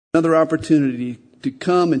Another opportunity to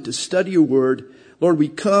come and to study your word. Lord, we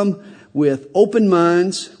come with open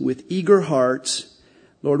minds, with eager hearts.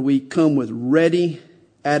 Lord, we come with ready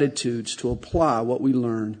attitudes to apply what we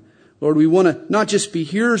learn. Lord, we want to not just be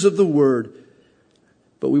hearers of the word,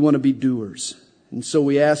 but we want to be doers. And so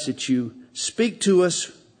we ask that you speak to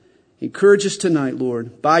us, encourage us tonight,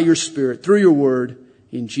 Lord, by your Spirit, through your word,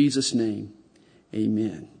 in Jesus' name.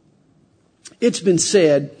 Amen. It's been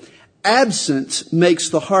said, absence makes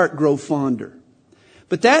the heart grow fonder.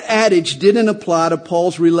 But that adage didn't apply to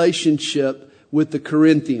Paul's relationship with the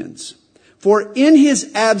Corinthians. For in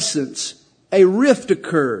his absence, a rift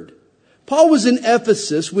occurred. Paul was in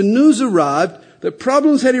Ephesus when news arrived that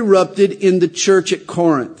problems had erupted in the church at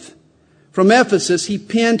Corinth. From Ephesus, he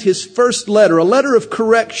penned his first letter, a letter of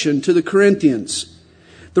correction to the Corinthians.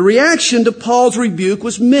 The reaction to Paul's rebuke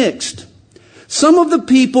was mixed. Some of the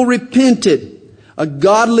people repented. A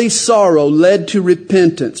godly sorrow led to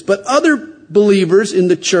repentance. But other believers in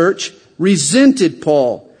the church resented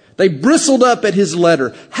Paul. They bristled up at his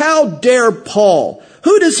letter. How dare Paul?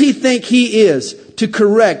 Who does he think he is to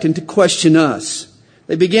correct and to question us?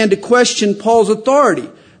 They began to question Paul's authority.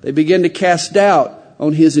 They began to cast doubt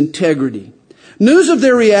on his integrity. News of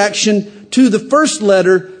their reaction to the first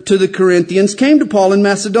letter to the Corinthians came to Paul in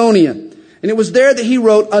Macedonia. And it was there that he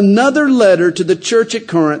wrote another letter to the church at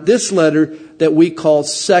Corinth, this letter that we call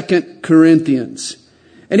 2 Corinthians.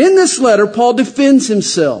 And in this letter, Paul defends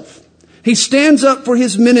himself. He stands up for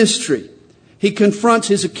his ministry. He confronts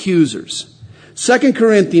his accusers. 2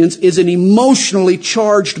 Corinthians is an emotionally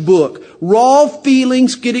charged book. Raw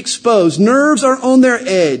feelings get exposed. Nerves are on their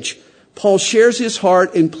edge. Paul shares his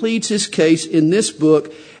heart and pleads his case in this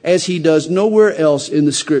book as he does nowhere else in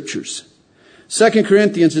the Scriptures. 2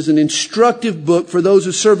 Corinthians is an instructive book for those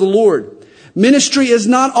who serve the Lord. Ministry is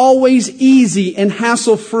not always easy and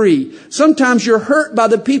hassle-free. Sometimes you're hurt by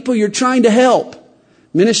the people you're trying to help.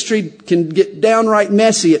 Ministry can get downright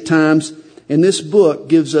messy at times, and this book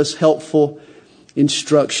gives us helpful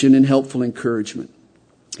instruction and helpful encouragement.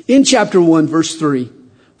 In chapter 1, verse 3,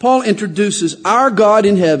 Paul introduces our God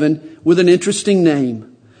in heaven with an interesting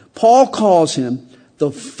name. Paul calls him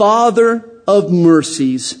the Father of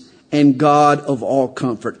mercies and God of all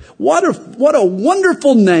comfort. What a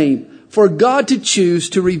wonderful name for God to choose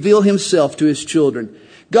to reveal himself to his children.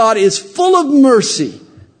 God is full of mercy,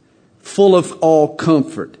 full of all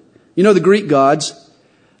comfort. You know, the Greek gods,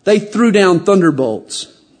 they threw down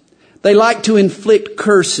thunderbolts. They liked to inflict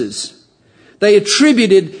curses. They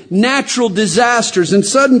attributed natural disasters and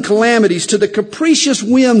sudden calamities to the capricious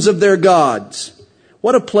whims of their gods.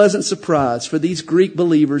 What a pleasant surprise for these Greek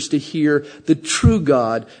believers to hear the true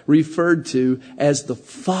God referred to as the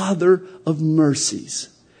Father of mercies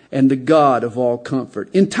and the God of all comfort.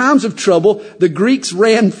 In times of trouble, the Greeks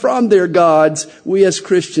ran from their gods. We as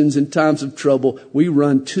Christians, in times of trouble, we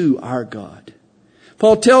run to our God.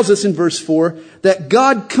 Paul tells us in verse 4 that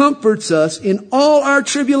God comforts us in all our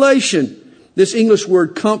tribulation. This English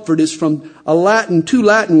word comfort is from two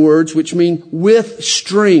Latin words which mean with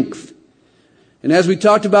strength. And as we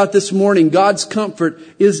talked about this morning, God's comfort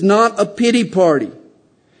is not a pity party.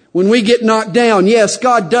 When we get knocked down, yes,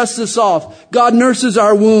 God dusts us off. God nurses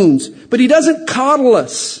our wounds. But He doesn't coddle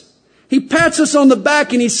us. He pats us on the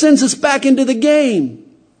back and He sends us back into the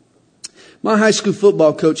game. My high school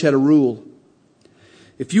football coach had a rule.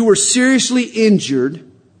 If you were seriously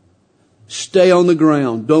injured, stay on the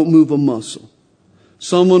ground. Don't move a muscle.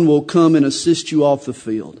 Someone will come and assist you off the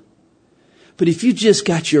field. But if you just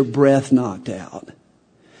got your breath knocked out,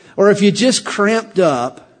 or if you just cramped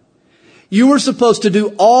up, you were supposed to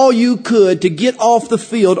do all you could to get off the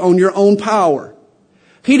field on your own power.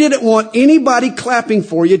 He didn't want anybody clapping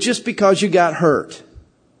for you just because you got hurt.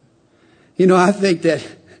 You know, I think that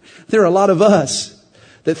there are a lot of us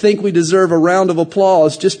that think we deserve a round of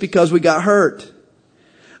applause just because we got hurt.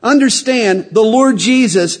 Understand, the Lord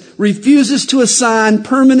Jesus refuses to assign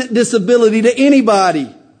permanent disability to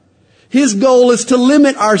anybody. His goal is to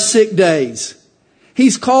limit our sick days.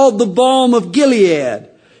 He's called the balm of Gilead.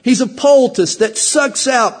 He's a poultice that sucks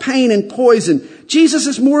out pain and poison. Jesus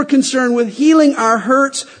is more concerned with healing our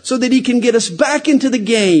hurts so that He can get us back into the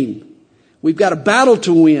game. We've got a battle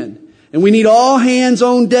to win, and we need all hands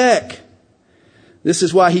on deck. This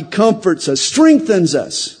is why He comforts us, strengthens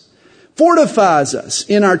us, fortifies us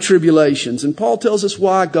in our tribulations. And Paul tells us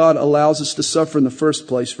why God allows us to suffer in the first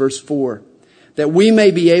place, verse 4. That we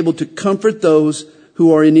may be able to comfort those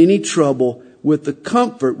who are in any trouble with the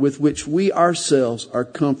comfort with which we ourselves are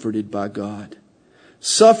comforted by God.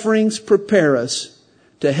 Sufferings prepare us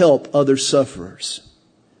to help other sufferers.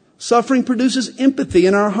 Suffering produces empathy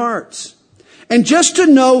in our hearts. And just to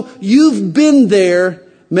know you've been there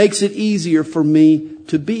makes it easier for me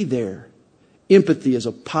to be there. Empathy is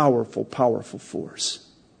a powerful, powerful force.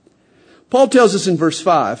 Paul tells us in verse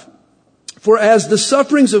 5, "For as the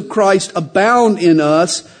sufferings of Christ abound in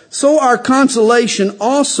us, so our consolation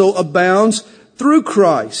also abounds through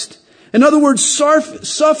Christ." In other words,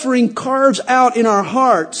 suffering carves out in our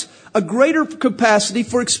hearts a greater capacity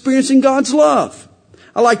for experiencing God's love.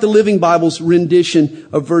 I like the Living Bible's rendition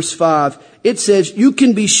of verse 5. It says, "You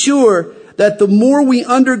can be sure that the more we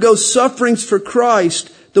undergo sufferings for Christ,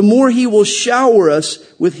 the more He will shower us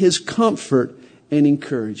with His comfort and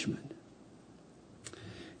encouragement."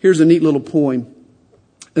 Here's a neat little poem.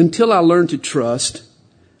 "Until I learned to trust,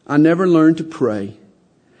 I never learned to pray.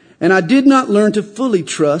 And I did not learn to fully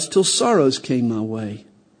trust till sorrows came my way.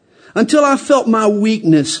 Until I felt my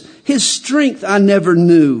weakness, His strength I never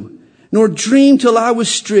knew, nor dreamed till I was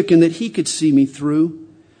stricken that He could see me through.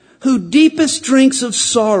 Who deepest drinks of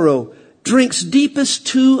sorrow, drinks deepest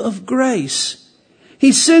too of grace.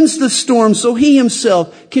 He sends the storm so He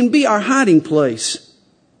Himself can be our hiding place.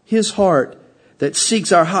 His heart that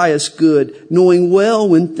seeks our highest good, knowing well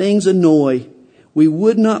when things annoy, we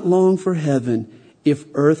would not long for heaven if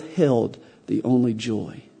earth held the only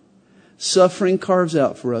joy." Suffering carves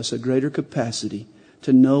out for us a greater capacity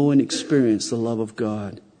to know and experience the love of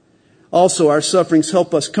God. Also, our sufferings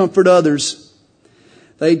help us comfort others.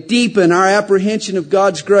 They deepen our apprehension of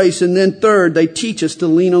God's grace. And then third, they teach us to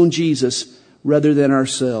lean on Jesus rather than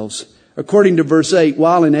ourselves. According to verse 8,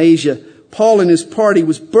 while in Asia, Paul and his party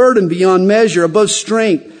was burdened beyond measure, above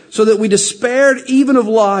strength, so that we despaired even of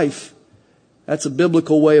life. That's a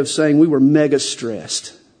biblical way of saying we were mega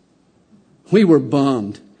stressed. We were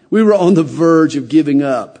bummed. We were on the verge of giving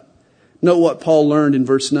up. Note what Paul learned in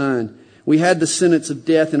verse 9. We had the sentence of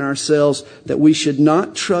death in ourselves, that we should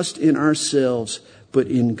not trust in ourselves, but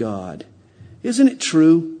in God. Isn't it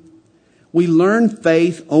true? We learn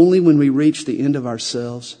faith only when we reach the end of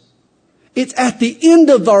ourselves. It's at the end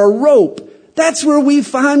of our rope. That's where we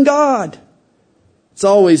find God. It's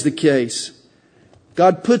always the case.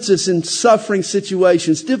 God puts us in suffering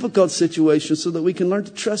situations, difficult situations, so that we can learn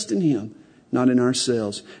to trust in Him, not in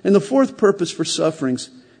ourselves. And the fourth purpose for sufferings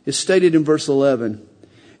is stated in verse 11.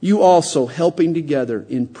 "You also, helping together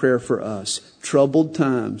in prayer for us. Troubled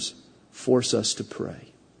times force us to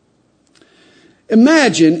pray."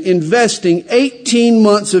 Imagine investing 18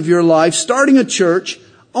 months of your life starting a church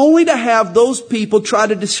only to have those people try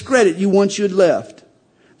to discredit you once you had left.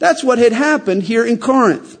 That's what had happened here in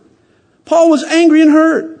Corinth. Paul was angry and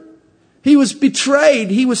hurt. He was betrayed.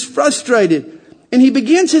 He was frustrated. And he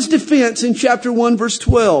begins his defense in chapter 1, verse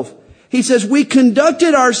 12. He says, "We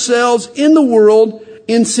conducted ourselves in the world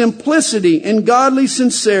in simplicity and godly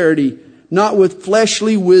sincerity, not with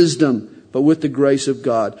fleshly wisdom, but with the grace of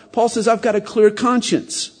God." Paul says, I've got a clear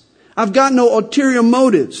conscience. I've got no ulterior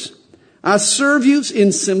motives. I serve you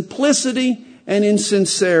in simplicity and in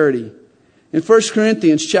sincerity. In 1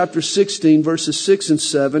 Corinthians chapter 16, verses 6 and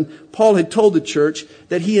 7, Paul had told the church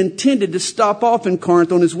that he intended to stop off in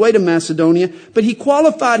Corinth on his way to Macedonia, but he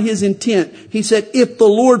qualified his intent. He said, if the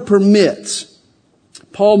Lord permits.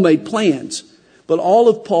 Paul made plans, but all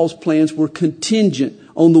of Paul's plans were contingent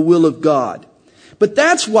on the will of God. But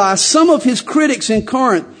that's why some of his critics in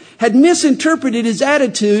Corinth had misinterpreted his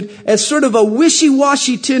attitude as sort of a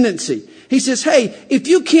wishy-washy tendency. He says, hey, if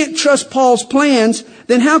you can't trust Paul's plans,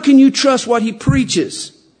 then how can you trust what he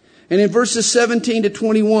preaches? And in verses 17 to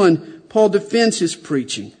 21, Paul defends his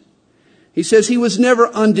preaching. He says he was never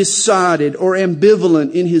undecided or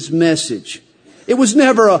ambivalent in his message. It was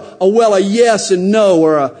never a yes and no,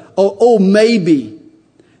 or oh, maybe.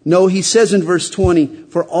 No, he says in verse 20,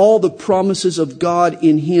 for all the promises of God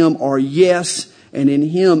in him are yes, and in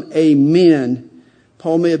him amen.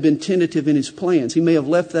 Paul may have been tentative in his plans. He may have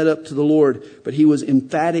left that up to the Lord, but he was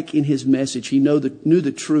emphatic in his message. He knew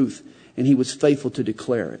the truth, and he was faithful to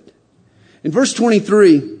declare it. In verse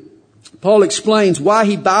 23, Paul explains why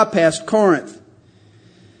he bypassed Corinth.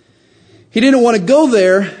 He didn't want to go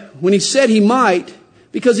there when he said he might,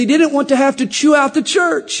 because he didn't want to have to chew out the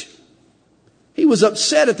church. He was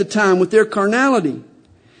upset at the time with their carnality,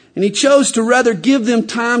 and he chose to rather give them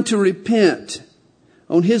time to repent.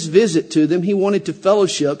 On his visit to them, he wanted to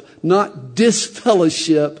fellowship, not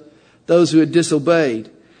disfellowship those who had disobeyed.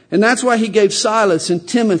 And that's why he gave Silas and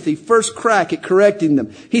Timothy first crack at correcting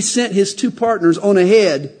them. He sent his two partners on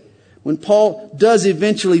ahead. When Paul does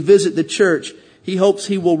eventually visit the church, he hopes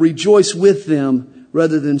he will rejoice with them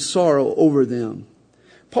rather than sorrow over them.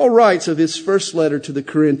 Paul writes of his first letter to the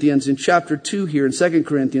Corinthians in chapter 2 here in 2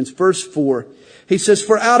 Corinthians, verse 4. He says,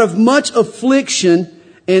 for out of much affliction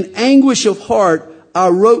and anguish of heart, I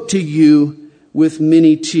wrote to you with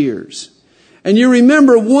many tears. And you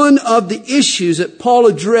remember one of the issues that Paul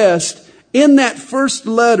addressed in that first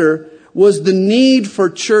letter was the need for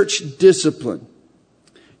church discipline.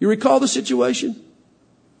 You recall the situation?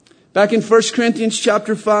 Back in 1 Corinthians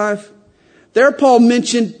chapter 5, there Paul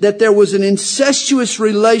mentioned that there was an incestuous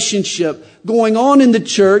relationship going on in the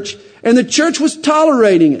church, and the church was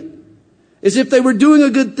tolerating it as if they were doing a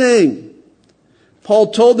good thing.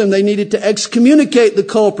 Paul told them they needed to excommunicate the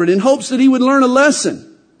culprit in hopes that he would learn a lesson.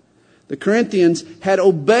 The Corinthians had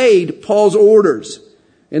obeyed Paul's orders,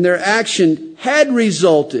 and their action had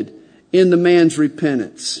resulted in the man's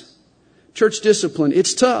repentance. Church discipline,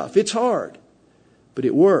 it's tough, it's hard, but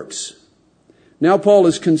it works. Now Paul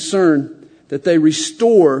is concerned that they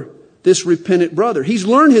restore this repentant brother. He's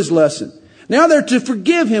learned his lesson. Now they're to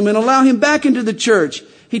forgive him and allow him back into the church.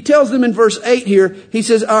 He tells them in verse 8 here, he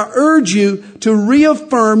says, I urge you to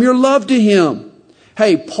reaffirm your love to him.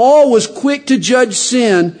 Hey, Paul was quick to judge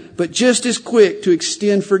sin, but just as quick to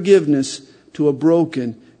extend forgiveness to a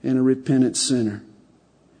broken and a repentant sinner.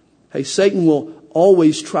 Hey, Satan will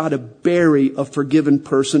always try to bury a forgiven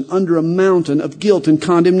person under a mountain of guilt and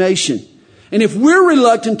condemnation. And if we're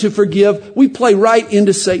reluctant to forgive, we play right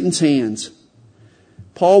into Satan's hands.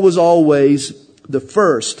 Paul was always the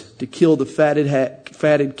first to kill the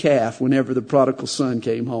fatted calf whenever the prodigal son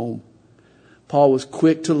came home. Paul was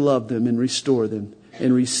quick to love them and restore them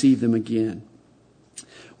and receive them again.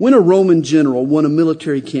 When a Roman general won a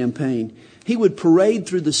military campaign, he would parade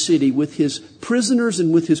through the city with his prisoners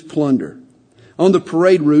and with his plunder. On the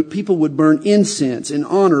parade route, people would burn incense in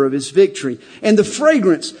honor of his victory. And the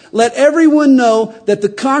fragrance let everyone know that the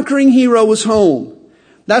conquering hero was home.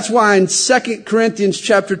 That's why in 2 Corinthians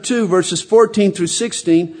chapter 2, verses 14 through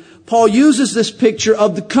 16, Paul uses this picture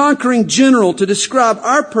of the conquering general to describe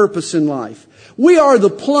our purpose in life. We are the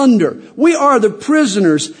plunder. We are the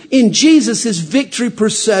prisoners in Jesus' victory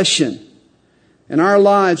procession. And our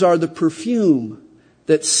lives are the perfume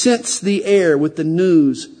that scents the air with the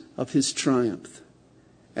news of his triumph.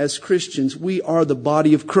 As Christians, we are the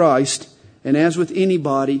body of Christ. And as with any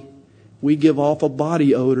body, we give off a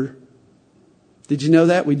body odor. Did you know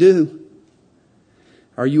that? We do.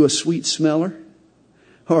 Are you a sweet smeller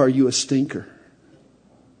or are you a stinker?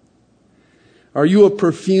 Are you a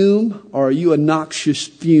perfume or are you a noxious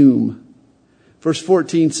fume? Verse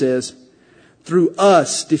 14 says, through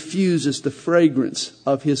us diffuses the fragrance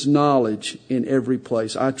of his knowledge in every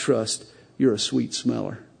place. I trust you're a sweet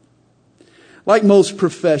smeller. Like most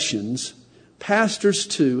professions, pastors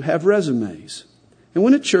too have resumes. And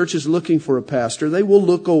when a church is looking for a pastor, they will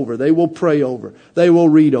look over, they will pray over, they will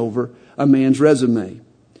read over a man's resume.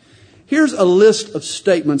 Here's a list of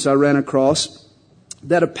statements I ran across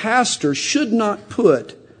that a pastor should not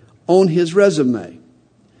put on his resume.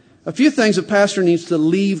 A few things a pastor needs to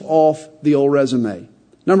leave off the old resume.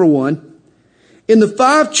 Number one, in the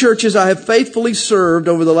 5 churches I have faithfully served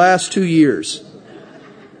over the last 2 years.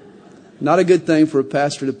 Not a good thing for a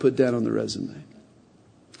pastor to put down on the resume.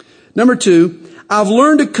 Number 2, I've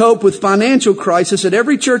learned to cope with financial crisis at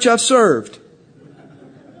every church I've served.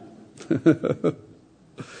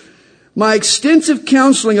 My extensive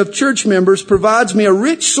counseling of church members provides me a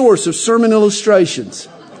rich source of sermon illustrations.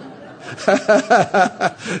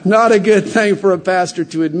 Not a good thing for a pastor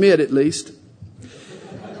to admit, at least.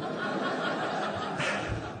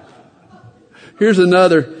 Here's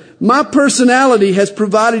another. My personality has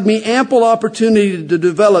provided me ample opportunity to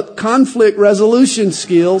develop conflict resolution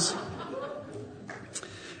skills.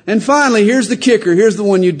 And finally, here's the kicker. Here's the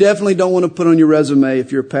one you definitely don't want to put on your resume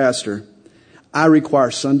if you're a pastor. I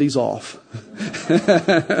require Sundays off.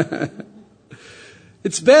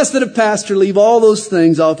 It's best that a pastor leave all those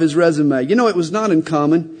things off his resume. You know, it was not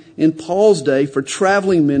uncommon in Paul's day for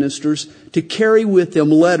traveling ministers to carry with them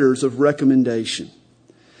letters of recommendation.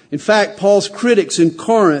 In fact, Paul's critics in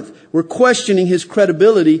Corinth were questioning his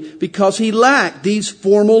credibility because he lacked these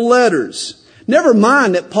formal letters. Never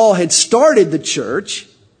mind that Paul had started the church,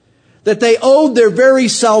 that they owed their very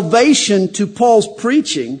salvation to Paul's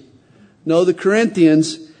preaching. No, the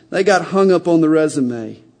Corinthians, they got hung up on the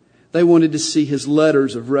resume. They wanted to see his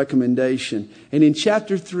letters of recommendation. And in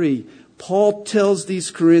chapter 3, Paul tells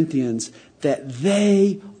these Corinthians that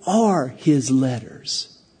they are his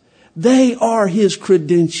letters. They are his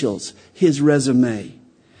credentials, his resume.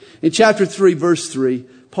 In chapter 3, verse 3,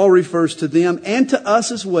 Paul refers to them and to us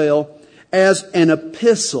as well as an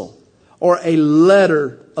epistle or a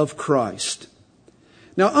letter of Christ.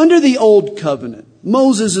 Now, under the old covenant,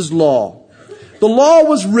 Moses' law, the law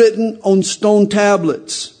was written on stone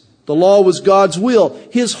tablets. The law was God's will,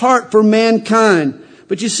 his heart for mankind.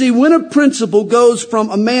 But you see, when a principle goes from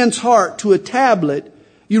a man's heart to a tablet,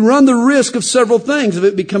 you run the risk of several things, of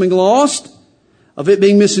it becoming lost of it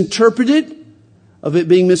being misinterpreted, of it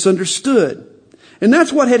being misunderstood. And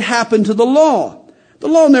that's what had happened to the law. The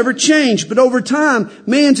law never changed, but over time,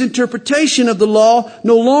 man's interpretation of the law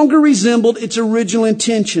no longer resembled its original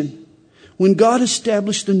intention. When God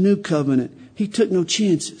established the new covenant, He took no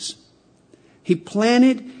chances. He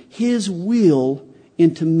planted His will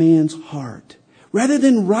into man's heart. Rather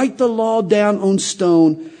than write the law down on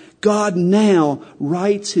stone, God now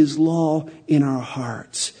writes His law in our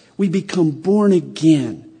hearts. We become born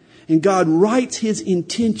again. And God writes His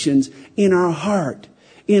intentions in our heart,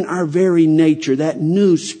 in our very nature, that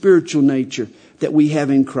new spiritual nature that we have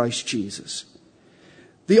in Christ Jesus.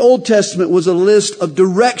 The Old Testament was a list of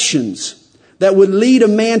directions that would lead a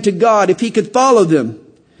man to God if he could follow them.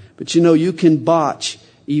 But you can botch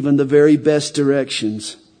even the very best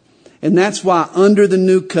directions. And that's why under the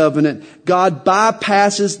new covenant, God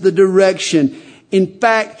bypasses the direction. In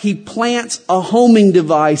fact, He plants a homing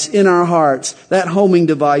device in our hearts. That homing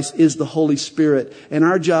device is the Holy Spirit. And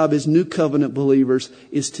our job as new covenant believers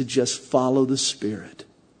is to just follow the Spirit.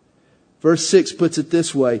 Verse 6 puts it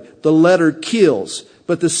this way: the letter kills,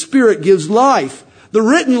 but the Spirit gives life. The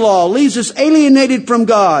written law leaves us alienated from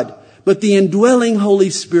God, but the indwelling Holy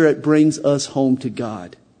Spirit brings us home to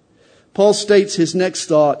God. Paul states his next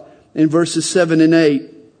thought in verses 7 and 8.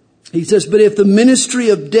 He says, but if the ministry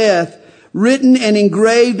of death, written and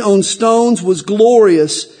engraved on stones, was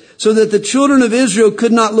glorious, so that the children of Israel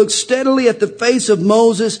could not look steadily at the face of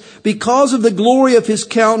Moses because of the glory of his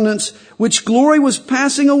countenance, which glory was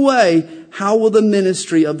passing away, how will the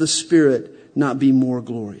ministry of the Spirit not be more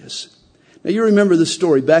glorious? Now you remember the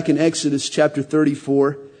story back in Exodus chapter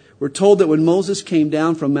 34. We're told that when Moses came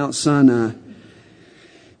down from Mount Sinai,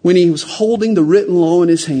 when he was holding the written law in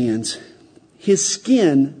his hands, his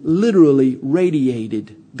skin literally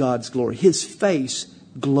radiated God's glory. His face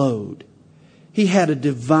glowed. He had a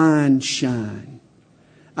divine shine.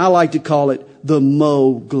 I like to call it the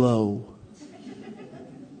Mo glow.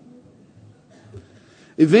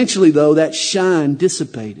 Eventually, though, that shine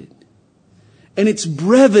dissipated. And its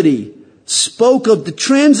brevity spoke of the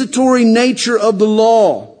transitory nature of the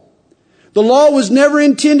law. The law was never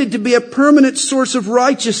intended to be a permanent source of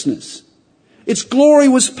righteousness. Its glory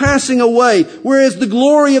was passing away, whereas the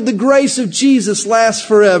glory of the grace of Jesus lasts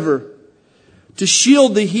forever. To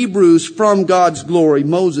shield the Hebrews from God's glory,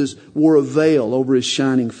 Moses wore a veil over his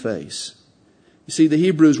shining face. You see, the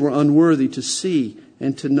Hebrews were unworthy to see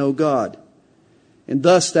and to know God. And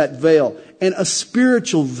thus that veil, and a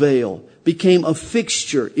spiritual veil, became a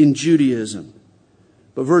fixture in Judaism.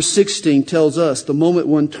 But verse 16 tells us the moment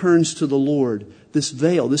one turns to the Lord, this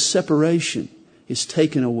veil, this separation is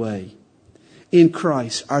taken away. In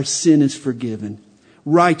Christ, our sin is forgiven.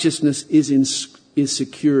 Righteousness is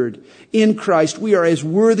secured. In Christ, we are as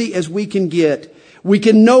worthy as we can get. We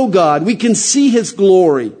can know God. We can see His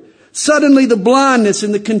glory. Suddenly the blindness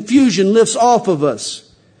and the confusion lifts off of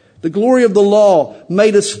us. The glory of the law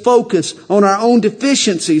made us focus on our own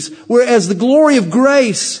deficiencies, whereas the glory of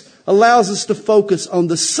grace allows us to focus on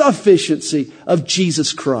the sufficiency of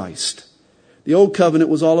Jesus Christ. The old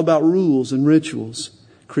covenant was all about rules and rituals.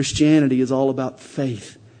 Christianity is all about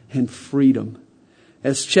faith and freedom.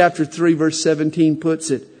 As chapter 3 verse 17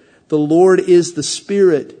 puts it, the Lord is the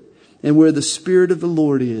Spirit, and where the Spirit of the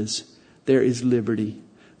Lord is, there is liberty.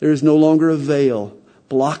 There is no longer a veil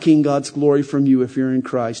blocking God's glory from you if you're in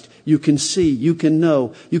Christ. You can see, you can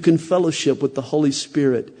know, you can fellowship with the Holy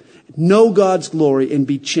Spirit. Know God's glory and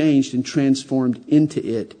be changed and transformed into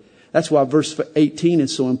it. That's why verse 18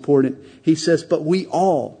 is so important. He says, but we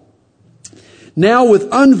all, now with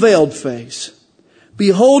unveiled face,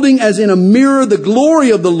 beholding as in a mirror the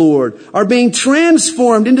glory of the Lord, are being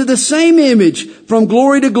transformed into the same image from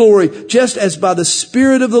glory to glory, just as by the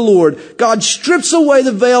Spirit of the Lord. God strips away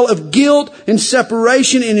the veil of guilt and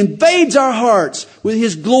separation and invades our hearts with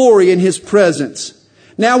His glory and His presence.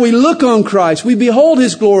 Now we look on Christ, we behold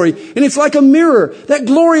His glory, and it's like a mirror. That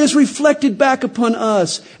glory is reflected back upon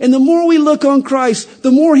us. And the more we look on Christ,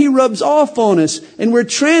 the more He rubs off on us, and we're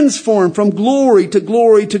transformed from glory to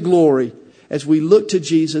glory to glory. As we look to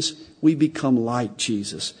Jesus, we become like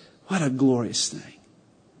Jesus. What a glorious thing.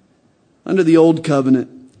 Under the old covenant,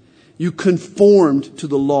 you conformed to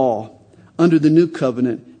the law. Under the new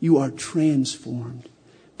covenant, you are transformed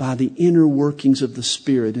by the inner workings of the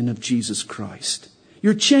Spirit and of Jesus Christ.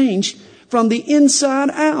 You're changed from the inside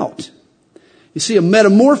out. You see, a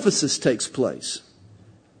metamorphosis takes place.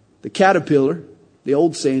 The caterpillar, the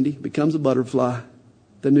old Sandy, becomes a butterfly,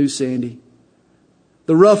 the new Sandy.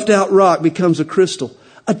 The roughed out rock becomes a crystal.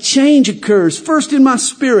 A change occurs, first in my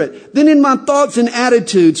spirit, then in my thoughts and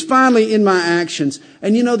attitudes, finally in my actions.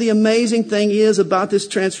 And you know, the amazing thing is about this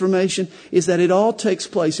transformation is that it all takes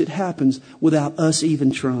place. It happens without us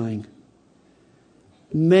even trying.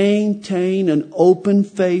 Maintain an open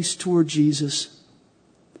face toward Jesus,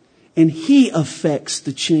 and He affects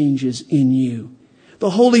the changes in you.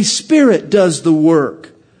 The Holy Spirit does the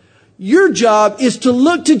work. Your job is to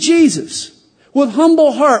look to Jesus with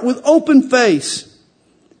humble heart, with open face.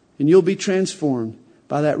 And you'll be transformed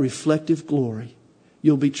by that reflective glory.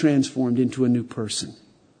 You'll be transformed into a new person.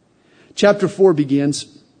 Chapter 4 begins,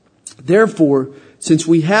 "Therefore, since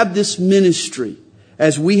we have this ministry,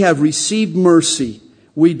 as we have received mercy,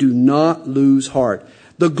 we do not lose heart."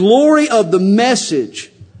 The glory of the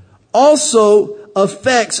message also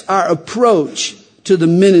affects our approach to the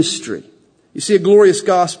ministry. You see, a glorious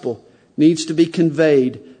gospel needs to be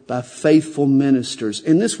conveyed by faithful ministers.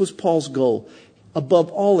 And this was Paul's goal.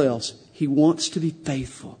 Above all else, he wants to be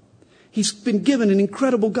faithful. He's been given an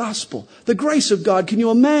incredible gospel. The grace of God, can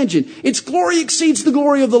you imagine? Its glory exceeds the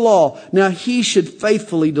glory of the law. Now he should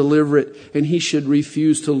faithfully deliver it, and he should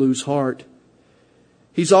refuse to lose heart.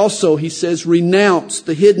 He's also, he says, renounce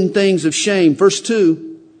the hidden things of shame. Verse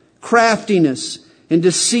 2, craftiness and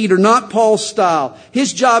deceit are not Paul's style.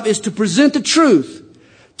 His job is to present the truth.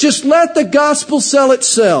 Just let the gospel sell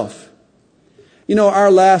itself. You know,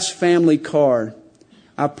 our last family car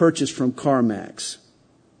I purchased from CarMax.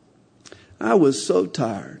 I was so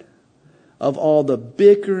tired of all the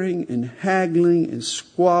bickering and haggling and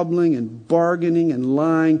squabbling and bargaining and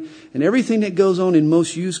lying and everything that goes on in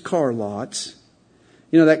most used car lots.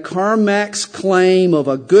 You know, that CarMax claim of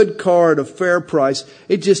a good car at a fair price,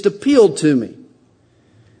 it just appealed to me.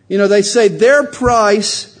 You know, they say their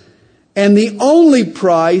price and the only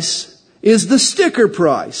price is the sticker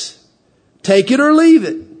price. Take it or leave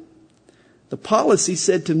it. The policy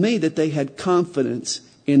said to me that they had confidence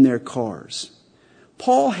in their cars.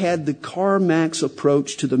 Paul had the CarMax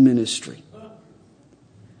approach to the ministry.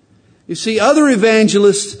 You see, other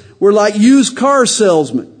evangelists were like used car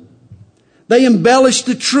salesmen. They embellished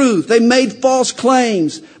the truth. They made false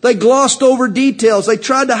claims. They glossed over details. They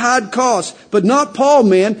tried to hide costs. But not Paul,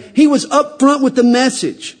 man. He was upfront with the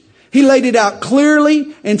message. He laid it out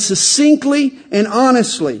clearly and succinctly and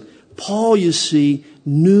honestly. Paul, you see,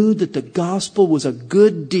 knew that the gospel was a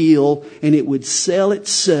good deal and it would sell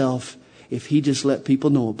itself if he just let people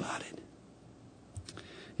know about it.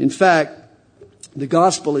 In fact, the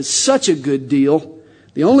gospel is such a good deal,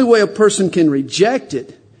 the only way a person can reject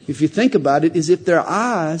it, if you think about it, is if their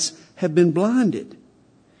eyes have been blinded.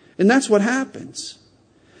 And that's what happens.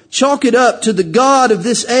 Chalk it up to the God of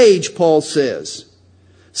this age, Paul says.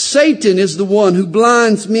 Satan is the one who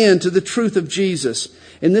blinds men to the truth of Jesus.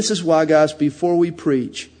 And this is why, guys, before we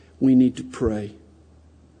preach, we need to pray.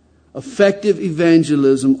 Effective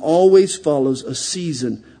evangelism always follows a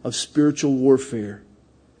season of spiritual warfare.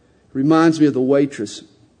 It reminds me of the waitress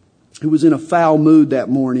who was in a foul mood that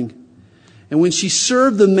morning. And when she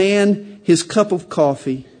served the man his cup of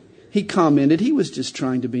coffee, he commented, he was just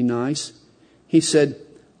trying to be nice. He said,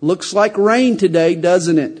 "Looks like rain today,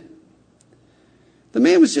 doesn't it?" The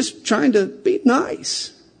man was just trying to be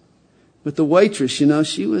nice. But the waitress, you know,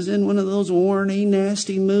 she was in one of those warny,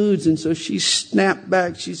 nasty moods. And so she snapped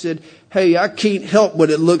back. She said, "Hey, I can't help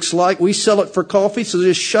what it looks like. We sell it for coffee, so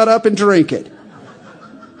just shut up and drink it."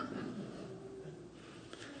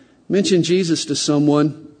 Mention Jesus to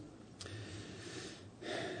someone,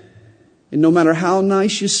 and no matter how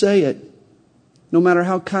nice you say it, no matter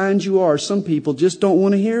how kind you are, some people just don't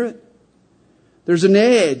want to hear it. There's an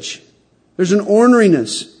edge. There's an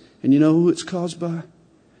orneriness. And you know who it's caused by?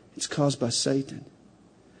 It's caused by Satan.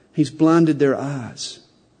 He's blinded their eyes.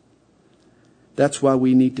 That's why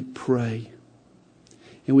we need to pray.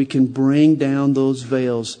 And we can bring down those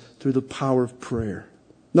veils through the power of prayer.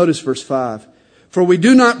 Notice verse 5. "For we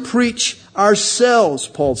do not preach ourselves,"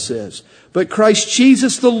 Paul says, "but Christ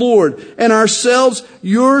Jesus the Lord, and ourselves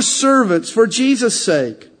your servants for Jesus'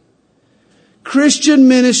 sake." Christian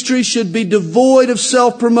ministry should be devoid of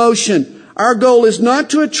self-promotion. Our goal is not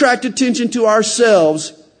to attract attention to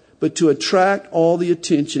ourselves, but to attract all the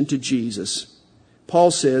attention to Jesus.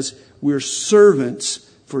 Paul says we're servants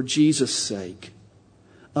for Jesus' sake.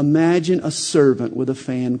 Imagine a servant with a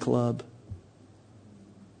fan club.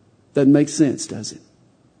 Doesn't make sense, does it?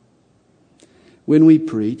 When we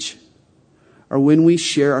preach, or when we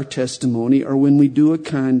share our testimony, or when we do a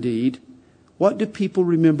kind deed, what do people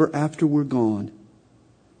remember after we're gone?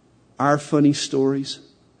 Our funny stories,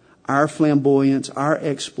 our flamboyance, our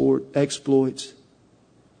exploits.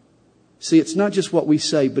 See, it's not just what we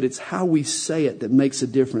say, but it's how we say it that makes a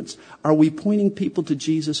difference. Are we pointing people to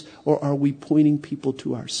Jesus, or are we pointing people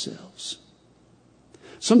to ourselves?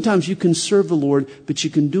 Sometimes you can serve the Lord, but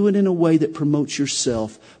you can do it in a way that promotes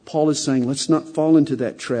yourself. Paul is saying, let's not fall into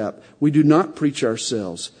that trap. We do not preach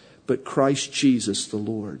ourselves, but Christ Jesus the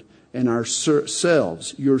Lord, and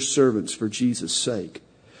ourselves your servants for Jesus' sake.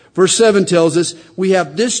 Verse 7 tells us we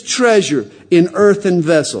have this treasure in earthen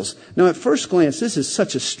vessels. Now, at first glance, this is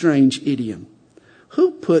such a strange idiom.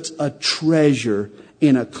 Who puts a treasure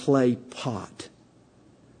in a clay pot?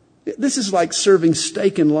 This is like serving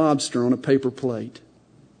steak and lobster on a paper plate,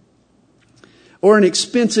 or an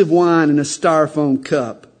expensive wine in a styrofoam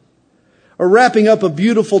cup, or wrapping up a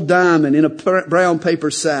beautiful diamond in a brown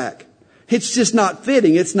paper sack. It's just not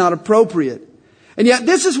fitting. It's not appropriate. And yet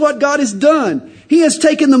this is what God has done. He has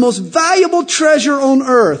taken the most valuable treasure on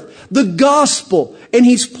earth, the gospel, and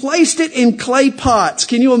He's placed it in clay pots.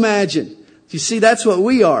 Can you imagine? You see, that's what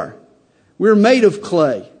we are. We're made of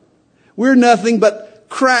clay. We're nothing but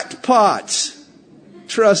cracked pots.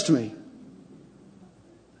 Trust me.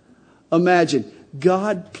 Imagine,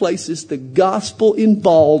 God places the gospel in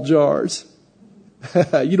ball jars.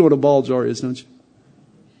 You know what a ball jar is, don't you?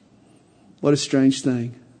 What a strange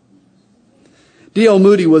thing. D.L.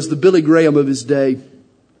 Moody was the Billy Graham of his day,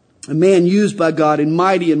 a man used by God in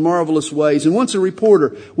mighty and marvelous ways. And once a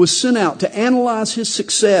reporter was sent out to analyze his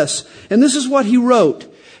success. And this is what he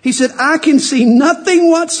wrote. He said, I can see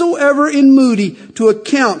nothing whatsoever in Moody to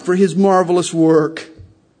account for his marvelous work.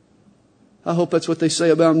 I hope that's what they say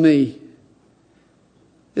about me.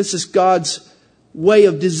 This is God's way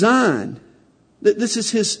of design. This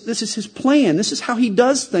is his plan. This is how He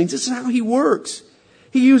does things. This is how He works.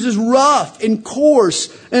 He uses rough and coarse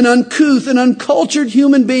and uncouth and uncultured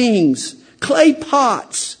human beings, clay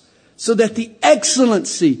pots, so that the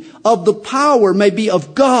excellency of the power may be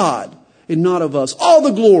of God and not of us. All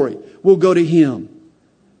the glory will go to Him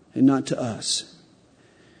and not to us.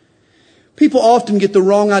 People often get the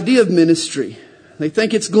wrong idea of ministry. They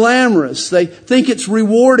think it's glamorous. They think it's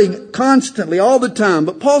rewarding constantly, all the time.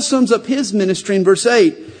 But Paul sums up his ministry in verse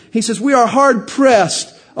 8. He says, we are hard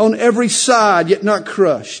pressed on every side, yet not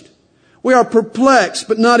crushed. We are perplexed,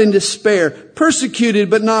 but not in despair.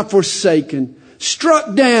 Persecuted, but not forsaken.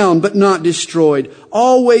 Struck down, but not destroyed.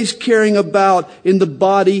 Always carrying about in the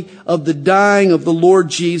body of the dying of the Lord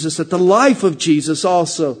Jesus, that the life of Jesus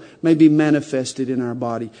also may be manifested in our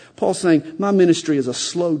body. Paul's saying, my ministry is a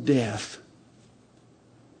slow death.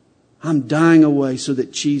 I'm dying away so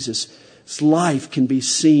that Jesus' life can be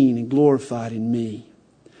seen and glorified in me.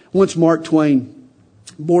 Once Mark Twain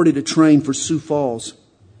boarded a train for Sioux Falls.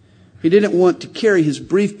 He didn't want to carry his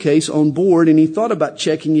briefcase on board, and he thought about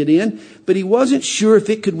checking it in, but he wasn't sure if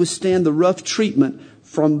it could withstand the rough treatment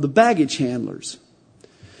from the baggage handlers.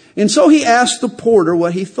 And so he asked the porter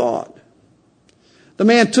what he thought. The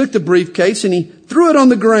man took the briefcase and he threw it on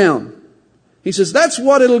the ground. He says, that's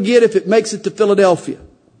what it'll get if it makes it to Philadelphia.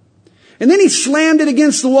 And then he slammed it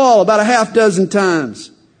against the wall about a half dozen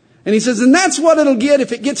times. And he says, and that's what it'll get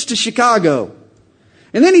if it gets to Chicago.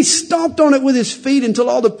 And then he stomped on it with his feet until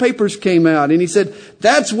all the papers came out. And he said,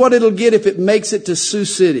 that's what it'll get if it makes it to Sioux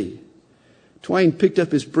City. Twain picked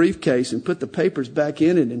up his briefcase and put the papers back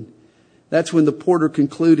in it. And that's when the porter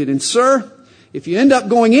concluded, and sir, if you end up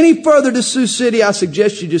going any further to Sioux City, I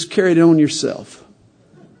suggest you just carry it on yourself.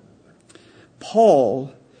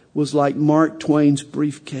 Paul was like Mark Twain's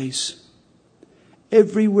briefcase.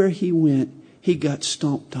 Everywhere he went, he got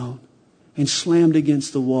stomped on and slammed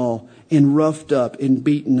against the wall and roughed up and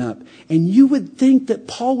beaten up. And you would think that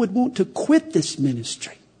Paul would want to quit this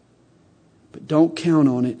ministry. But don't count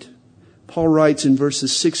on it. Paul writes in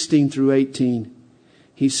verses 16 through 18.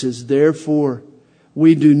 He says, therefore,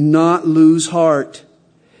 we do not lose heart.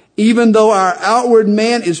 Even though our outward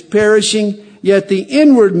man is perishing, yet the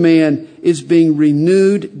inward man is being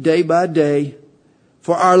renewed day by day.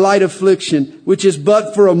 For our light affliction, which is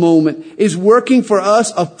but for a moment, is working for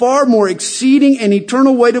us a far more exceeding and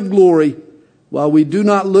eternal weight of glory, while we do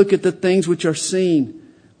not look at the things which are seen,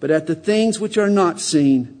 but at the things which are not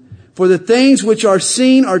seen. For the things which are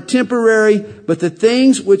seen are temporary, but the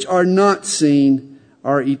things which are not seen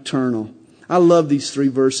are eternal. I love these three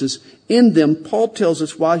verses. In them, Paul tells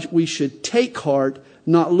us why we should take heart,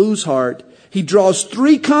 not lose heart. He draws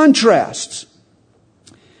three contrasts.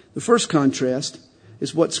 The first contrast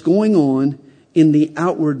is what's going on in the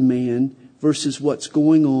outward man versus what's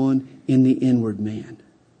going on in the inward man.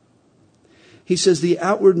 He says the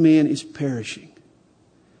outward man is perishing,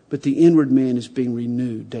 but the inward man is being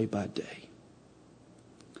renewed day by day.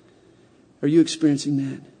 Are you experiencing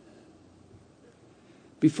that?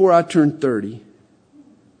 Before I turned 30,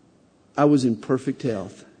 I was in perfect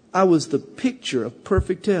health. I was the picture of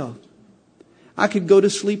perfect health. I could go to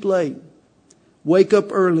sleep late, wake up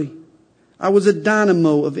early. I was a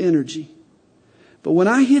dynamo of energy. But when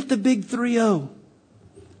I hit the big 3-0,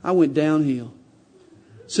 I went downhill.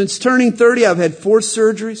 Since turning 30, I've had 4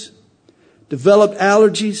 surgeries, developed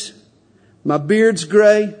allergies, my beard's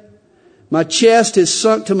gray, my chest has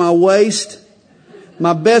sunk to my waist,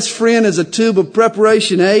 my best friend is a tube of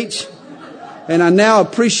Preparation H, and I now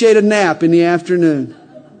appreciate a nap in the afternoon.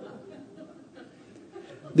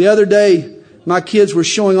 The other day, my kids were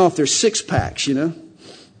showing off their 6-packs,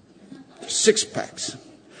 6-packs.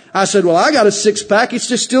 I said, well, I got a 6-pack. It's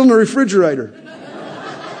just still in the refrigerator.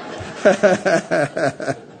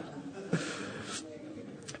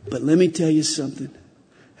 But let me tell you something.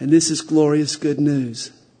 And this is glorious good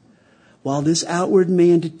news. While this outward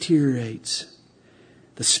man deteriorates,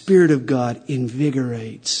 the Spirit of God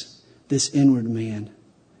invigorates this inward man.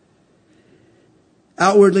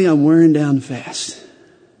 Outwardly, I'm wearing down fast.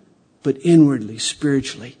 But inwardly,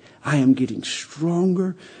 spiritually, I am getting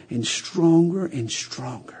stronger and stronger and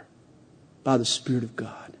stronger by the Spirit of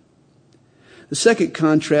God. The second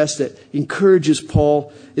contrast that encourages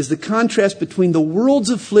Paul is the contrast between the world's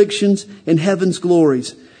afflictions and heaven's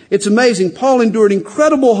glories. It's amazing. Paul endured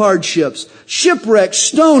incredible hardships, shipwrecks,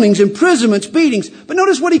 stonings, imprisonments, beatings. But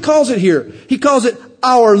notice what he calls it here. He calls it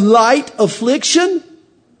our light affliction.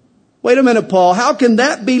 Wait a minute, Paul. How can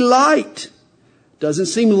that be light? Doesn't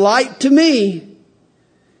seem light to me.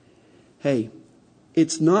 Hey,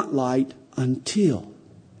 it's not light until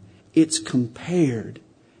it's compared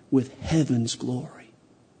with heaven's glory.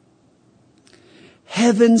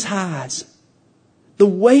 Heaven's highs, the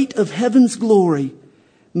weight of heaven's glory,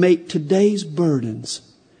 make today's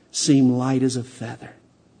burdens seem light as a feather.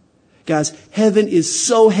 Guys, heaven is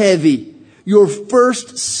so heavy. Your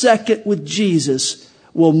first second with Jesus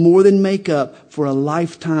will more than make up for a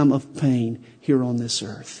lifetime of pain here on this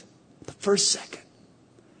earth. The first second.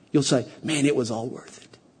 You'll say, man, it was all worth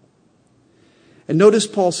it. And notice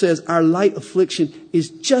Paul says our light affliction is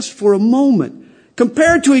just for a moment.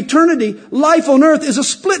 Compared to eternity, life on earth is a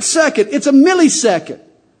split second. It's a millisecond.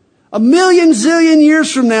 A million zillion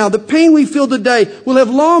years from now, the pain we feel today will have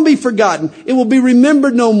long been forgotten. It will be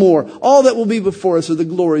remembered no more. All that will be before us are the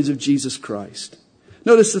glories of Jesus Christ.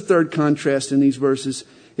 Notice the third contrast in these verses.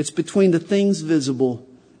 It's between the things visible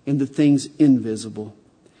and the things invisible.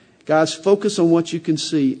 Guys, focus on what you can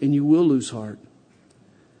see and you will lose heart.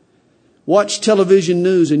 Watch television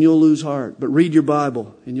news and you'll lose heart. But read your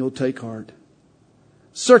Bible and you'll take heart.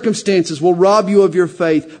 Circumstances will rob you of your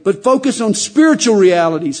faith, but focus on spiritual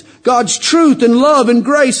realities. God's truth and love and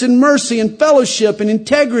grace and mercy and fellowship and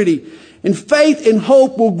integrity. And faith and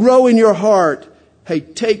hope will grow in your heart. Hey,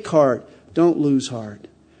 take heart. Don't lose heart.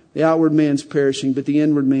 The outward man's perishing, but the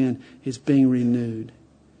inward man is being renewed.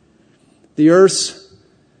 The earth's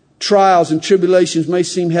trials and tribulations may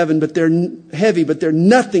seem heavy, but they're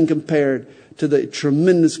nothing compared to the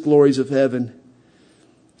tremendous glories of heaven.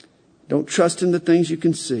 Don't trust in the things you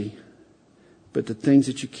can see, but the things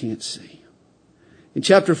that you can't see. In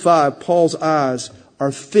chapter 5, Paul's eyes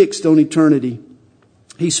are fixed on eternity.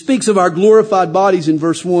 He speaks of our glorified bodies in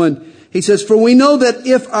verse 1. He says, for we know that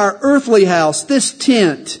if our earthly house, this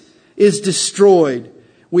tent, is destroyed,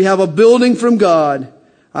 we have a building from God,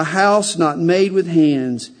 a house not made with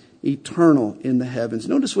hands, eternal in the heavens.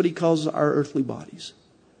 Notice what he calls our earthly bodies.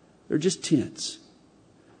 They're just tents,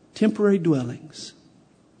 temporary dwellings.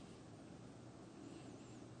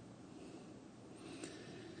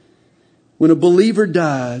 When a believer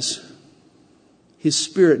dies, his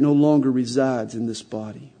spirit no longer resides in this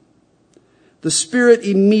body. The spirit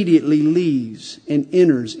immediately leaves and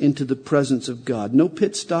enters into the presence of God. No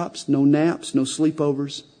pit stops, no naps, no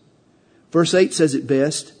sleepovers. Verse 8 says it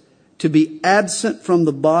best. To be absent from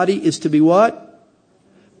the body is to be what?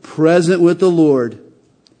 Present with the Lord.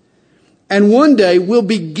 And one day we'll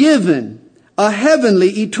be given a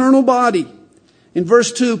heavenly eternal body. In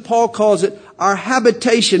verse 2, Paul calls it our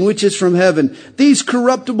habitation, which is from heaven. These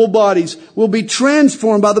corruptible bodies will be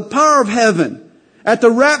transformed by the power of heaven. At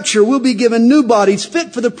the rapture, we'll be given new bodies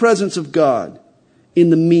fit for the presence of God. In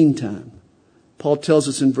the meantime, Paul tells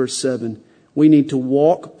us in verse 7, we need to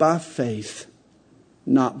walk by faith,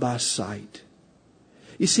 not by sight.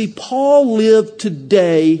 You see, Paul lived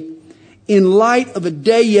today in light of a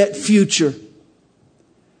day yet future.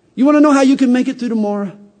 You want to know how you can make it through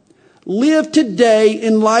tomorrow? Live today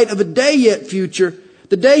in light of a day yet future.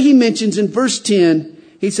 The day he mentions in verse 10,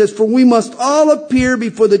 he says, for we must all appear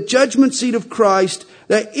before the judgment seat of Christ,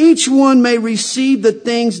 that each one may receive the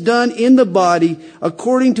things done in the body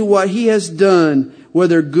according to what he has done,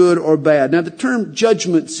 whether good or bad. Now the term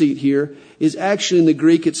judgment seat here is actually in the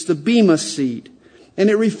Greek, it's the bema seat. And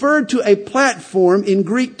it referred to a platform in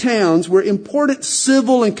Greek towns where important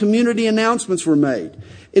civil and community announcements were made.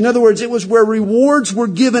 In other words, it was where rewards were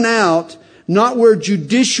given out, not where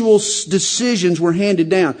judicial decisions were handed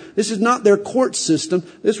down. This is not their court system.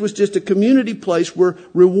 This was just a community place where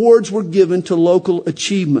rewards were given to local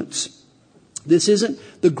achievements. This isn't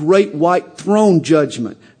the great white throne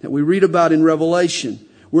judgment that we read about in Revelation,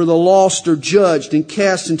 where the lost are judged and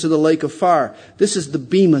cast into the lake of fire. This is the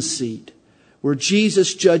bema seat, where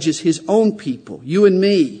Jesus judges His own people, you and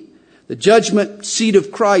me. The judgment seat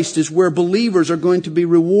of Christ is where believers are going to be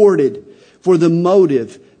rewarded for the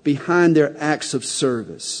motive behind their acts of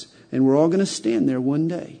service. And we're all going to stand there one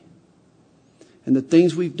day. And the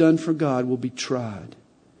things we've done for God will be tried.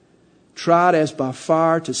 Tried as by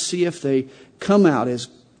fire to see if they come out as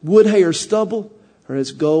wood, hay, or stubble, or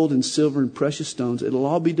as gold and silver and precious stones. It'll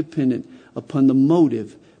all be dependent upon the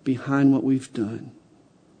motive behind what we've done.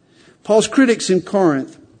 Paul's critics in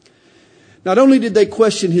Corinth, not only did they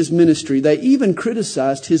question his ministry, they even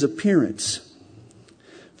criticized his appearance.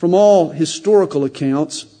 From all historical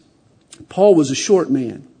accounts, Paul was a short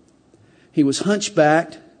man. He was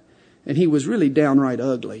hunchbacked, and he was really downright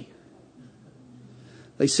ugly.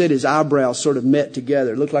 They said his eyebrows sort of met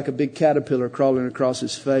together. It looked like a big caterpillar crawling across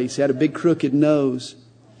his face. He had a big crooked nose.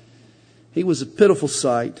 He was a pitiful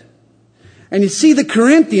sight. And you see, the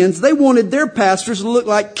Corinthians, they wanted their pastors to look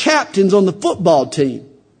like captains on the football team.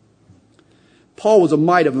 Paul was a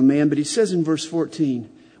mite of a man, but he says in verse 14,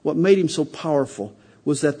 what made him so powerful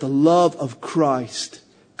was that the love of Christ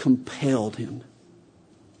compelled him.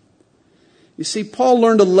 You see, Paul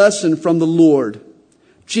learned a lesson from the Lord.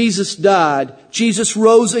 Jesus died. Jesus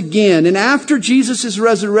rose again. And after Jesus'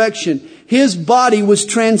 resurrection, His body was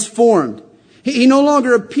transformed. He no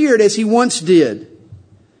longer appeared as He once did.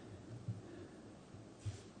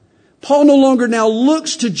 Paul no longer now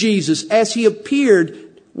looks to Jesus as He appeared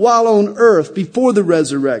while on earth before the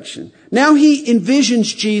resurrection. Now he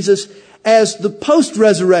envisions Jesus as the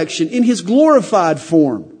post-resurrection in His glorified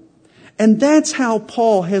form. And that's how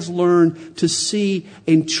Paul has learned to see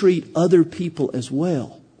and treat other people as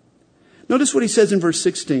well. Notice what he says in verse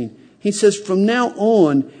 16. He says, from now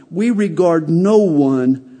on, we regard no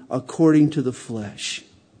one according to the flesh.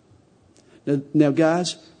 Now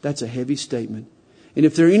guys, that's a heavy statement. And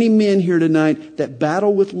if there are any men here tonight that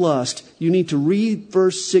battle with lust, you need to read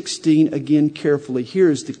verse 16 again carefully. Here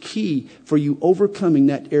is the key for you overcoming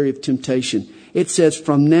that area of temptation. It says,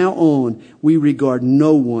 from now on, we regard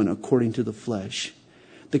no one according to the flesh.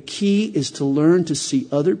 The key is to learn to see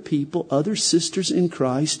other people, other sisters in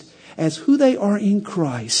Christ, as who they are in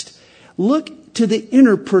Christ. Look to the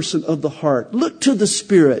inner person of the heart. Look to the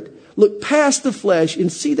Spirit. Look past the flesh and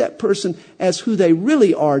see that person as who they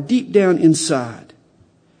really are deep down inside.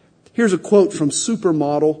 Here's a quote from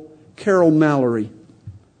supermodel Carol Mallory.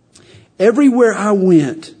 Everywhere I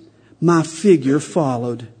went, my figure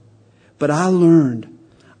followed. But I learned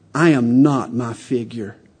I am not my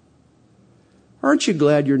figure. Aren't you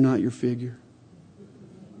glad you're not your figure?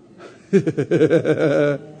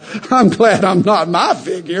 I'm glad I'm not my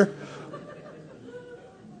figure.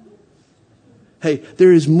 Hey,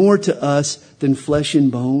 there is more to us than flesh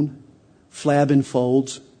and bone, flab and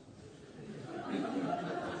folds.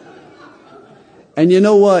 And you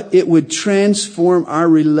know what? It would transform our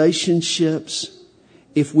relationships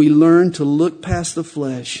if we learn to look past the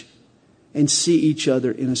flesh and see each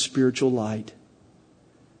other in a spiritual light.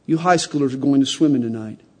 You high schoolers are going to swimming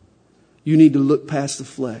tonight. You need to look past the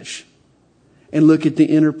flesh and look at the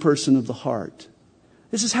inner person of the heart.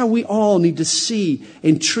 This is how we all need to see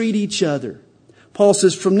and treat each other. Paul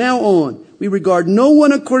says, from now on, we regard no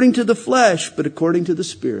one according to the flesh, but according to the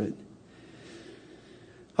Spirit.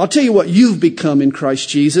 I'll tell you what you've become in Christ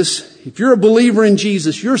Jesus. If you're a believer in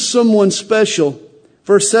Jesus, you're someone special.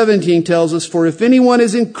 Verse 17 tells us, for if anyone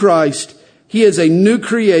is in Christ, he is a new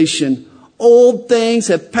creation. Old things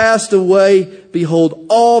have passed away. Behold,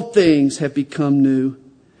 all things have become new.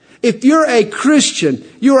 If you're a Christian,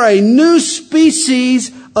 you're a new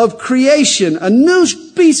species of creation, a new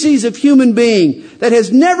species of human being that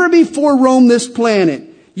has never before roamed this planet.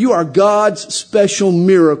 You are God's special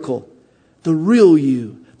miracle. The real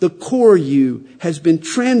you, the core you, has been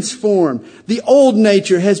transformed. The old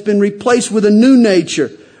nature has been replaced with a new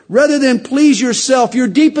nature. Rather than please yourself, your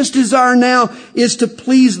deepest desire now is to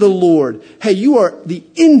please the Lord. Hey, you are the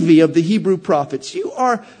envy of the Hebrew prophets. You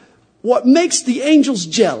are what makes the angels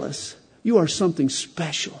jealous. You are something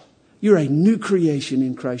special. You're a new creation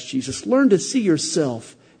in Christ Jesus. Learn to see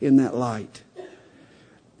yourself in that light.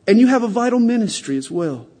 And you have a vital ministry as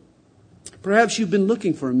well. Perhaps you've been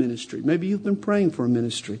looking for a ministry. Maybe you've been praying for a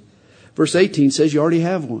ministry. Verse 18 says you already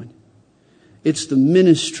have one. It's the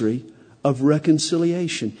ministry of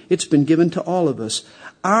reconciliation. It's been given to all of us.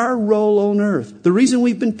 Our role on earth, the reason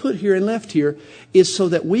we've been put here and left here, is so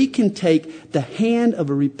that we can take the hand of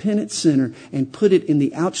a repentant sinner and put it in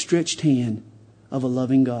the outstretched hand of a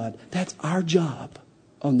loving God. That's our job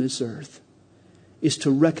on this earth, is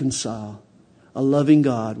to reconcile a loving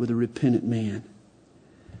God with a repentant man.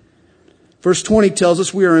 Verse 20 tells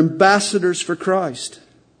us we are ambassadors for Christ.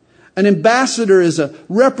 An ambassador is a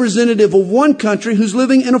representative of one country who's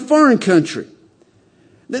living in a foreign country.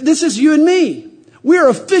 This is you and me. We are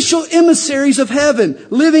official emissaries of heaven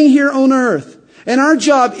living here on earth. And our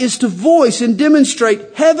job is to voice and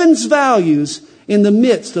demonstrate heaven's values in the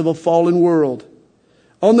midst of a fallen world.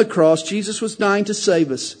 On the cross, Jesus was dying to save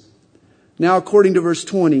us. Now, according to verse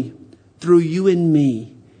 20, through you and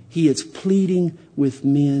me, He is pleading with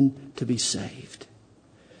men to be saved.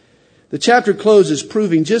 The chapter closes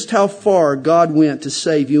proving just how far God went to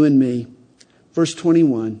save you and me. Verse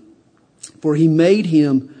 21, for He made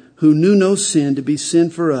Him who knew no sin to be sin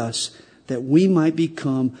for us, that we might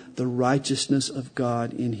become the righteousness of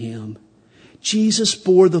God in Him. Jesus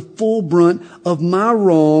bore the full brunt of my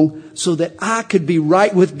wrong so that I could be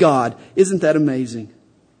right with God. Isn't that amazing?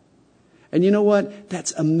 And you know what?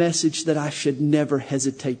 That's a message that I should never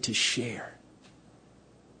hesitate to share.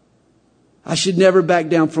 I should never back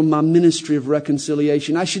down from my ministry of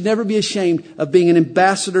reconciliation. I should never be ashamed of being an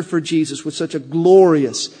ambassador for Jesus with such a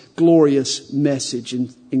glorious, glorious message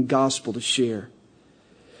and gospel to share.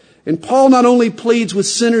 And Paul not only pleads with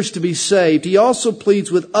sinners to be saved, he also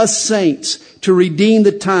pleads with us saints to redeem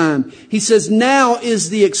the time. He says, now is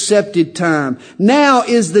the accepted time. Now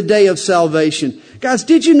is the day of salvation. Guys,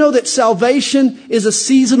 did you know that salvation is a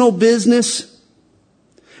seasonal business?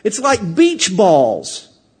 It's like beach balls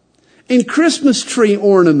and Christmas tree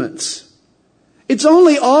ornaments. It's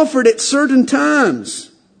only offered at certain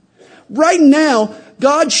times. Right now,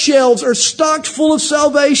 God's shelves are stocked full of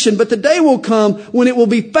salvation, but the day will come when it will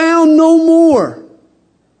be found no more.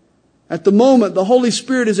 At the moment, the Holy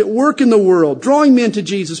Spirit is at work in the world, drawing men to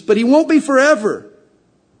Jesus, but He won't be forever.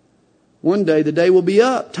 One day, the day will be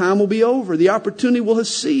up. Time will be over. The opportunity will have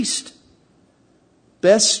ceased.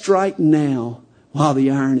 Best strike now while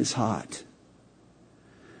the iron is hot.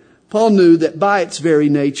 Paul knew that by its very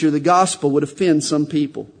nature, the gospel would offend some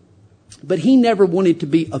people. But he never wanted to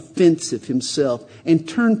be offensive himself and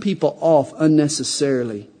turn people off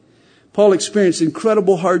unnecessarily. Paul experienced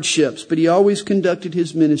incredible hardships, but he always conducted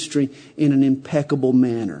his ministry in an impeccable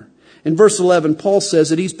manner. In verse 11, Paul says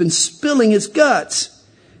that he's been spilling his guts.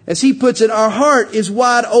 As he puts it, our heart is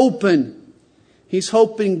wide open. He's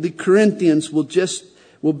hoping the Corinthians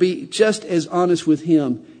will be just as honest with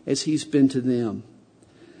him as he's been to them.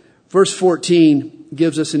 Verse 14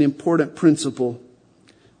 gives us an important principle.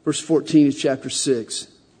 Verse 14 is chapter 6.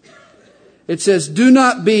 It says, do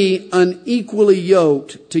not be unequally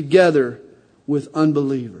yoked together with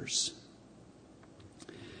unbelievers.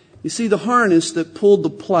 You see, the harness that pulled the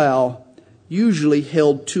plow usually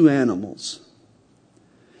held two animals.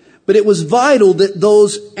 But it was vital that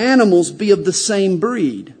those animals be of the same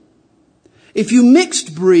breed. If you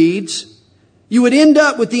mixed breeds, you would end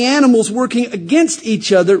up with the animals working against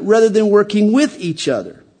each other rather than working with each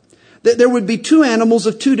other. That there would be two animals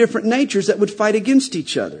of two different natures that would fight against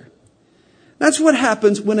each other. That's what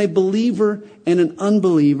happens when a believer and an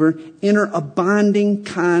unbeliever enter a binding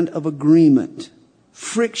kind of agreement.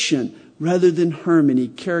 Friction rather than harmony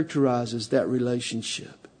characterizes that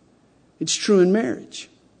relationship. It's true in marriage.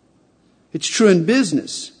 It's true in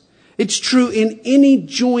business. It's true in any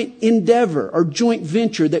joint endeavor or joint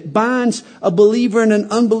venture that binds a believer and an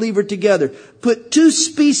unbeliever together. Put two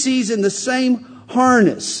species in the same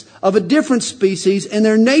harness of a different species and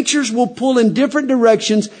their natures will pull in different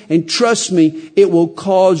directions, and trust me, it will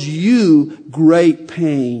cause you great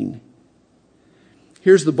pain.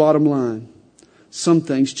 Here's the bottom line. Some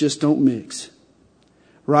things just don't mix.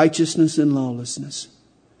 Righteousness and lawlessness.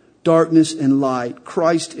 Darkness and light.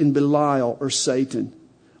 Christ and Belial or Satan.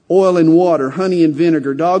 Oil and water. Honey and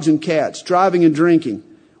vinegar. Dogs and cats. Driving and drinking.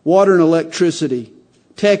 Water and electricity.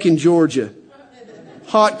 Tech in Georgia.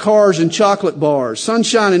 Hot cars and chocolate bars.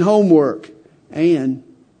 Sunshine and homework. And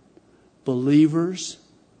believers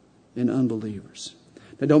and unbelievers.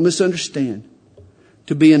 Now don't misunderstand.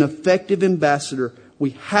 To be an effective ambassador, we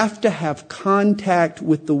have to have contact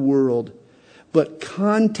with the world. But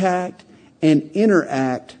contact and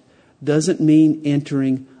interact doesn't mean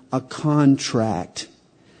entering a contract.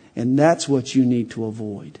 And that's what you need to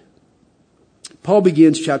avoid. Paul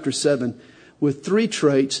begins chapter 7 with three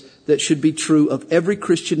traits that should be true of every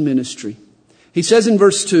Christian ministry. He says in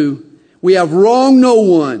verse 2, we have wronged no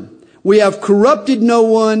one. We have corrupted no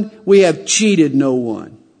one. We have cheated no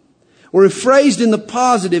one. Or if phrased in the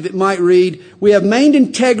positive, it might read, we have maintained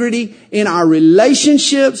integrity in our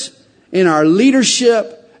relationships, in our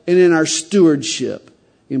leadership, and in our stewardship.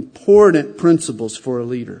 Important principles for a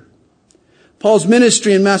leader. Paul's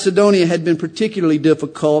ministry in Macedonia had been particularly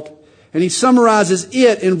difficult, and he summarizes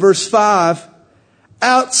it in verse 5.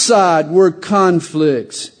 Outside were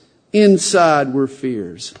conflicts. Inside were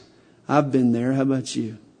fears. I've been there. How about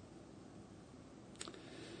you?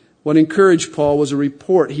 What encouraged Paul was a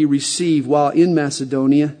report he received while in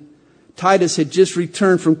Macedonia. Titus had just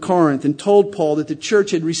returned from Corinth and told Paul that the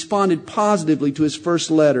church had responded positively to his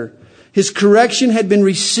first letter. His correction had been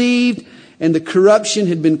received and the corruption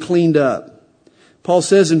had been cleaned up. Paul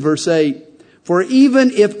says in verse 8, for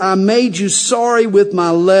even if I made you sorry with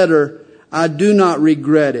my letter, I do not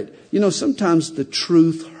regret it. You know, sometimes the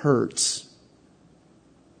truth hurts.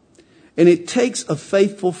 And it takes a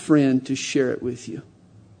faithful friend to share it with you.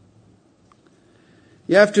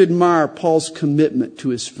 You have to admire Paul's commitment to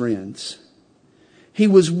his friends. He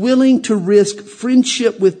was willing to risk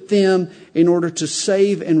friendship with them in order to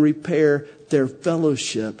save and repair their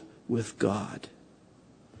fellowship with God.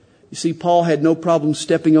 You see, Paul had no problem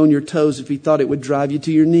stepping on your toes if he thought it would drive you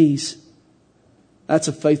to your knees. That's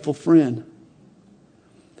a faithful friend.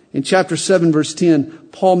 In chapter 7, verse 10,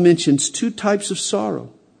 Paul mentions two types of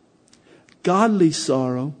sorrow. Godly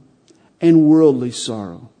sorrow and worldly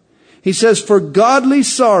sorrow. He says, for godly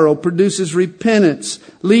sorrow produces repentance,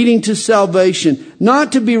 leading to salvation,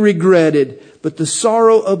 not to be regretted, but the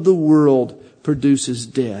sorrow of the world produces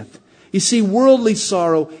death. You see, worldly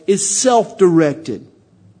sorrow is self-directed.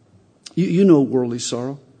 You know worldly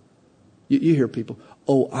sorrow. You hear people,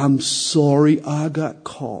 oh, I'm sorry I got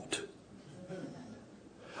caught.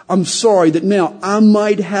 I'm sorry that now I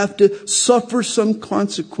might have to suffer some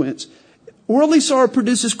consequence. Worldly sorrow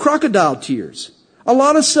produces crocodile tears. A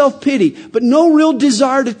lot of self-pity, but no real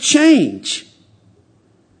desire to change.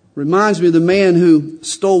 Reminds me of the man who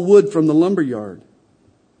stole wood from the lumber yard.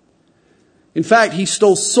 In fact, he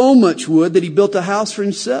stole so much wood that he built a house for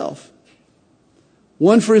himself.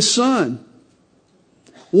 One for his son.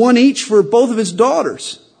 One each for both of his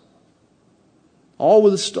daughters. All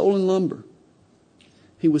with the stolen lumber.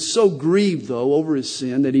 He was so grieved, though, over his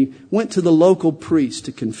sin that he went to the local priest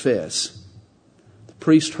to confess. The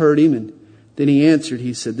priest heard him and then he answered,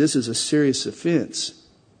 he said, this is a serious offense.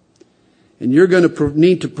 And you're going to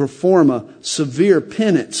need to perform a severe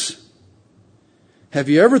penance. Have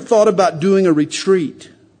you ever thought about doing a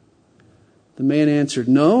retreat? The man answered,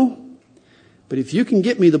 no. But if you can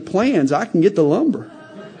get me the plans, I can get the lumber.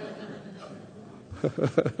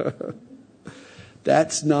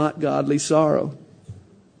 That's not godly sorrow.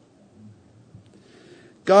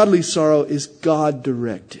 Godly sorrow is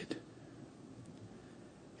God-directed.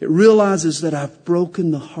 It realizes that I've broken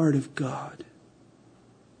the heart of God,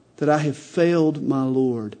 that I have failed my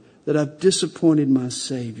Lord, that I've disappointed my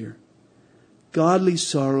Savior. Godly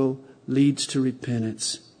sorrow leads to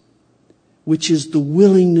repentance, which is the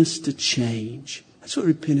willingness to change. That's what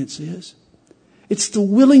repentance is. It's the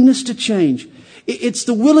willingness to change. It's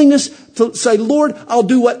the willingness to say, Lord, I'll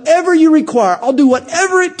do whatever you require. I'll do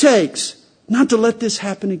whatever it takes not to let this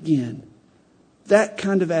happen again. That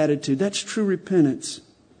kind of attitude, that's true repentance.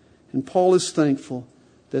 And Paul is thankful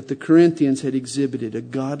that the Corinthians had exhibited a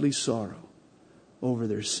godly sorrow over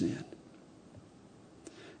their sin.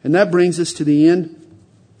 And that brings us to the end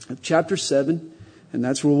of chapter 7. And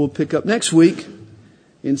that's where we'll pick up next week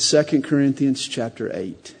in 2 Corinthians chapter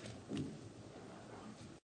 8.